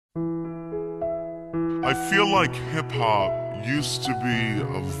I feel like hip-hop used to be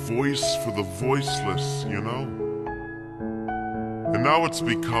a voice for the voiceless, you know? And now it's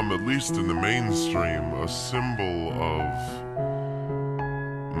become, at least in the mainstream, a symbol of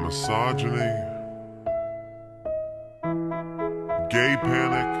misogyny, gay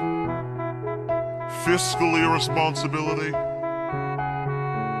panic, fiscal irresponsibility.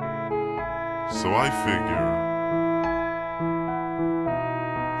 So I figure,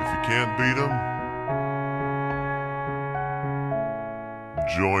 if you can't beat 'em,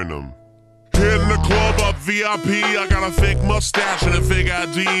 join 'em. Hitting the club up VIP, I got a fake mustache and a fake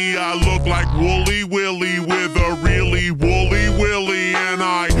ID. I look like Wooly Willy with a really woolly willy. And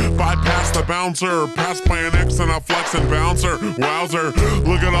I bypass the bouncer, passed by an ex and a flexing bouncer. Wowzer,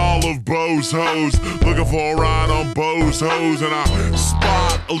 look at all of Bo's hoes, looking for a ride on Bo's hoes. And I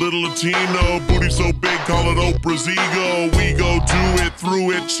spot a little Latino, booty so big, call it Oprah's ego. We go do it,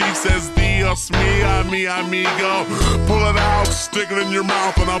 through it, she says Dios mia, mi amigo. Pull it out, stick it in your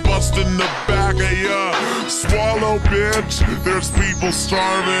mouth, and I bust in the back of ya. Swallow, bitch, there's people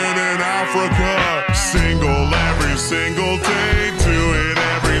starving in Africa. Single every single day, do it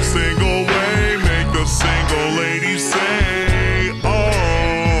every single way. Make the single lady say,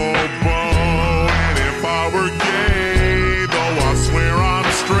 oh, boy. And if I were gay, though I swear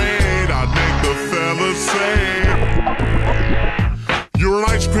I'm straight, I'd make the fellas say, you're an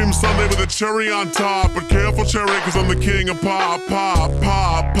ice cream sundae with a cherry on top. But careful, cherry, cause I'm the king of pop, pop,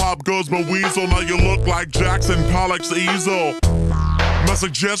 pop. Pop goes my weasel, now you look like Jackson Pollock's easel. My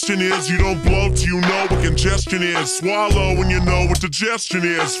suggestion is you don't blow till you know what congestion is. Swallow when you know what digestion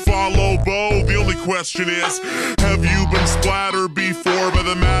is. Follow Bo, the only question is, have you been splattered before by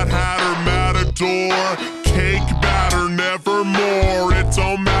the Mad Hatter Matador? Cake batter, nevermore. It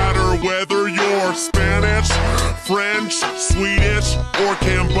don't matter whether you're Spanish, French, Swedish, or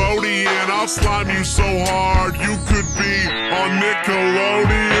Cambodian. I'll slime you so hard you could be on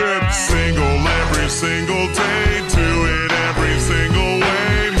Nickelodeon. Single every single day, do it every single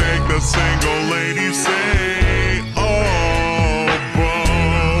way. Make the single lady say, oh,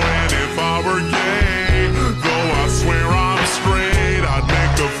 boy. And if I were gay, though I swear I'm straight, I'd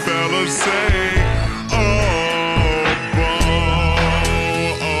make the fellas say,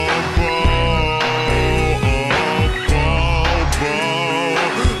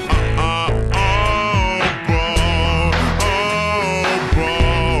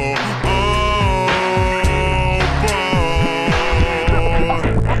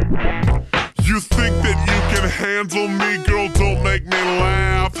 handle me, girl, don't make me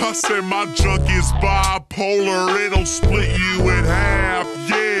laugh. I say my junk is bipolar, it'll split you in half,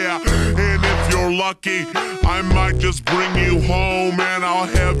 yeah. And if you're lucky, I might just bring you home, and I'll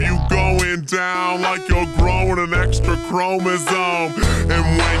have you going down like you're growing an extra chromosome.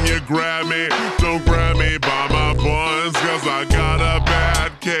 And when you grab me, don't grab me by my buns, cause I got a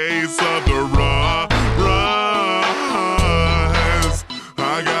bad case of the runs.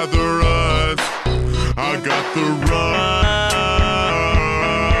 I got the runs. I got the runs.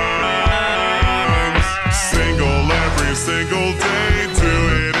 Single every single day, do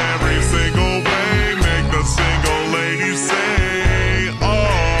it every single way. Make the single lady say,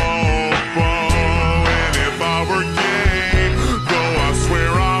 oh, boy. And if I were gay, though I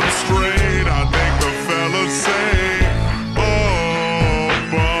swear I'm straight, I'd make the fellas say, oh,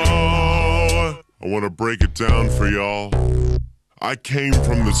 boy. I wanna break it down for y'all. I came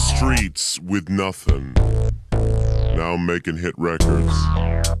from the streets with nothing. Now I'm making hit records.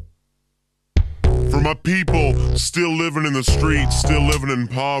 For my people still living in the streets, still living in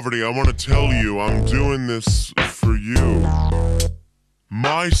poverty, I want to tell you I'm doing this for you.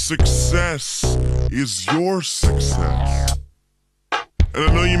 My success is your success. And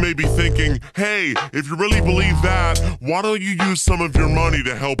I know you may be thinking, hey, if you really believe that, why don't you use some of your money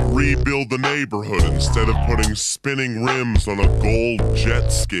to help rebuild the neighborhood instead of putting spinning rims on a gold jet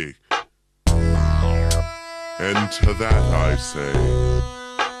ski? And to that I say,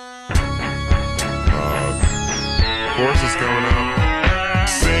 chorus is coming up.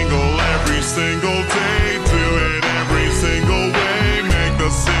 Single every single day, do it every single way. Make the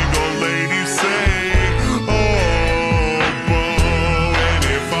single lady say,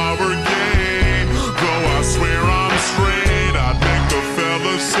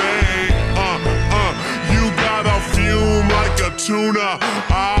 tuna,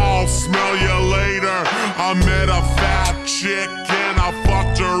 I'll smell you later. I met a fat chick and I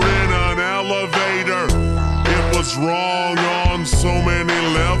fucked her in an elevator. It was wrong on so many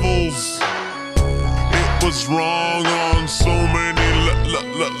levels. It was wrong on so many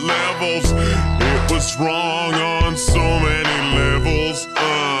levels. It was wrong on so many levels.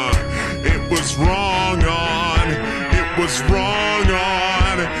 It was wrong was wrong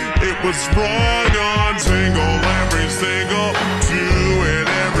on, it was wrong on. Single every single, do it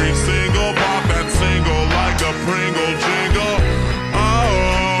every single, pop that single like a Pringle jingle.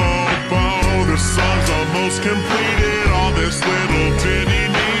 Oh, bonus songs almost completed, all this